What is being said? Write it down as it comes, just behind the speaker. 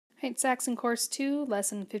Right, Saxon Course 2,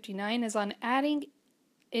 Lesson 59 is on adding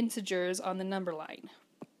integers on the number line.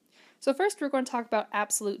 So first we're going to talk about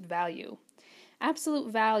absolute value.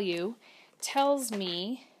 Absolute value tells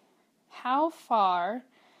me how far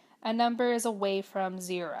a number is away from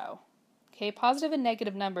 0. Okay, positive and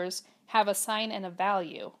negative numbers have a sign and a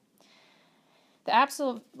value. The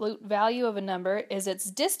absolute value of a number is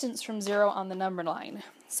its distance from 0 on the number line.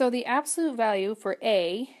 So the absolute value for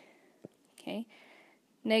A, okay,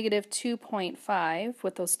 negative 2.5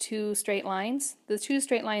 with those two straight lines. The two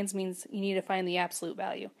straight lines means you need to find the absolute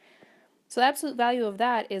value. So the absolute value of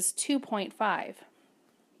that is 2.5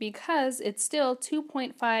 because it's still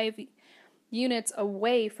 2.5 units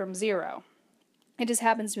away from 0. It just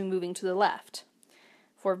happens to be moving to the left.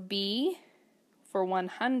 For B, for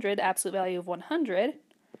 100, absolute value of 100,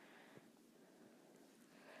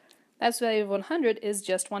 the absolute value of 100 is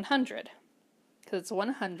just 100 because it's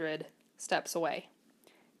 100 steps away.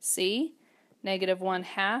 C, negative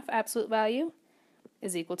 1/2 absolute value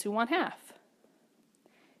is equal to 1/2.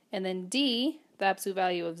 And then D, the absolute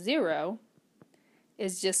value of 0,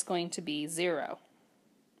 is just going to be 0.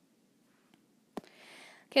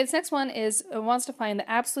 Okay, this next one wants to find the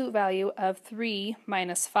absolute value of 3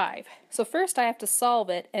 minus 5. So first I have to solve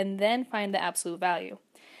it and then find the absolute value.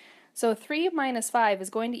 So 3 minus 5 is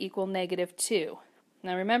going to equal negative 2.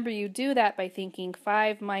 Now remember, you do that by thinking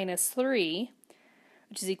 5 minus 3,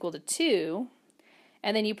 which is equal to 2,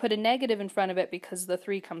 and then you put a negative in front of it because the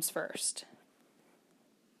 3 comes first.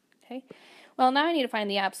 Okay. Well, now I need to find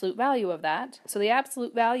the absolute value of that. So the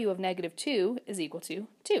absolute value of negative 2 is equal to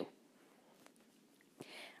 2.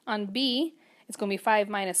 On B, it's going to be 5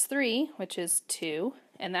 minus 3, which is 2,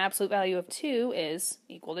 and the absolute value of 2 is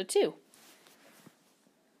equal to 2.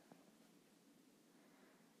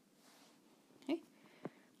 Okay.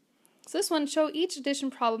 So this one, show each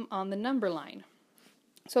addition problem on the number line.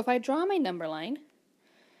 So if I draw my number line,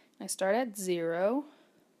 I start at 0,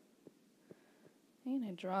 and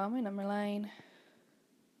I draw my number line.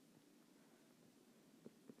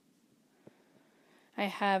 I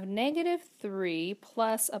have negative 3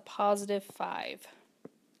 plus a positive 5.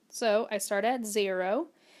 So I start at 0,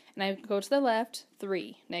 and I go to the left,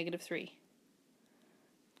 3, negative 3.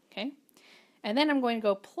 Okay? And then I'm going to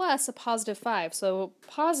go plus a positive 5. So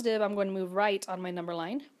positive, I'm going to move right on my number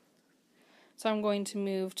line. So I'm going to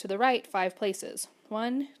move to the right 5 places.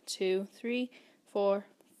 1, 2, 3, 4,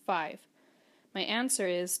 5. My answer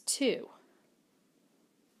is 2.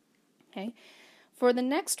 Okay. For the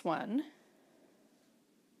next one,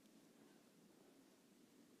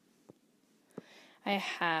 I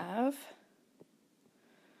have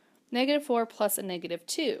negative 4 plus a negative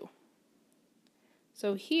 2.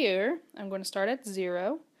 So here, I'm going to start at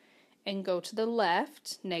 0 and go to the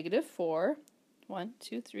left, negative 4. 1,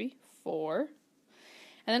 2, 3, 4.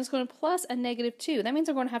 And then it's going to plus a negative 2. That means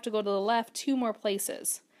I'm going to have to go to the left 2 more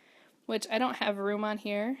places, which I don't have room on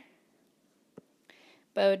here,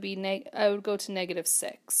 but it would be I would go to negative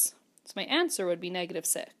 6. So my answer would be negative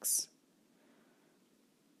 6.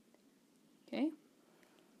 Okay.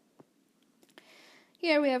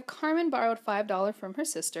 Here we have Carmen borrowed $5 from her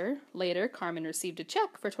sister. Later, Carmen received a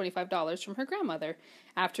check for $25 from her grandmother.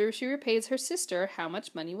 After she repays her sister, how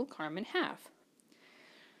much money will Carmen have?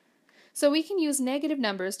 So we can use negative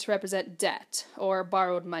numbers to represent debt or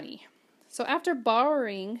borrowed money. So after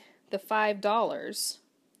borrowing the $5,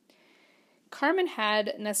 Carmen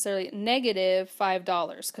had necessarily negative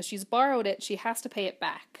 $5 because she's borrowed it, she has to pay it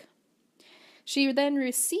back. She then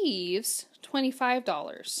receives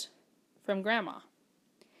 $25 from Grandma.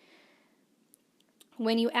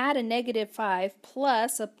 When you add a negative 5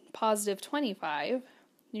 plus a positive 25,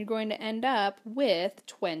 you're going to end up with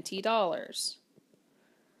 $20.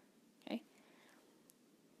 Okay?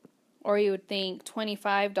 Or you would think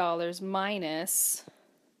 $25 minus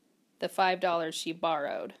the $5 she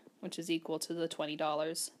borrowed, which is equal to the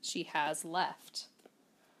 $20 she has left.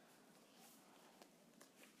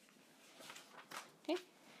 Okay.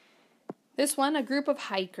 This one, a group of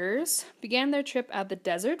hikers began their trip at the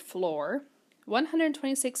desert floor,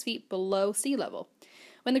 126 feet below sea level.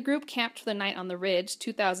 When the group camped for the night on the ridge,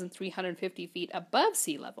 2,350 feet above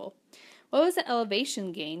sea level, what was the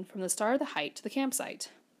elevation gain from the start of the hike to the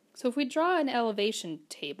campsite? So if we draw an elevation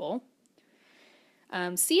table,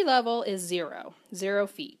 sea level is 0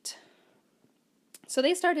 feet. So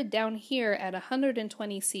they started down here at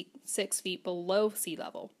 126 feet below sea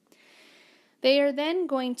level. They are then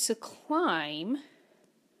going to climb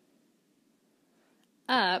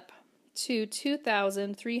up to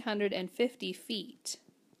 2,350 feet.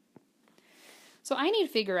 So I need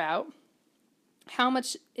to figure out how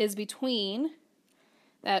much is between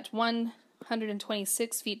that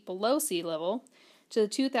 2,126 feet below sea level to the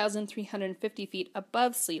 2,350 feet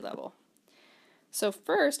above sea level. So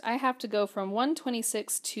first, I have to go from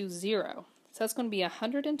 126 to 0. So that's going to be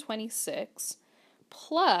 126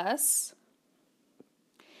 plus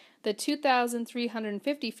the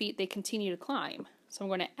 2,350 feet they continue to climb. So I'm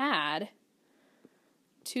going to add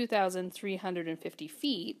 2,350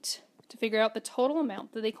 feet to figure out the total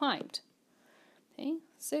amount that they climbed. Okay,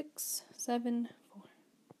 6, 7, 4,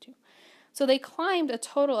 2. So they climbed a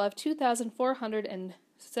total of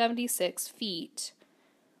 2,476 feet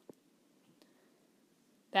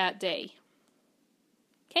that day.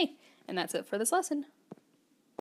 Okay, and that's it for this lesson.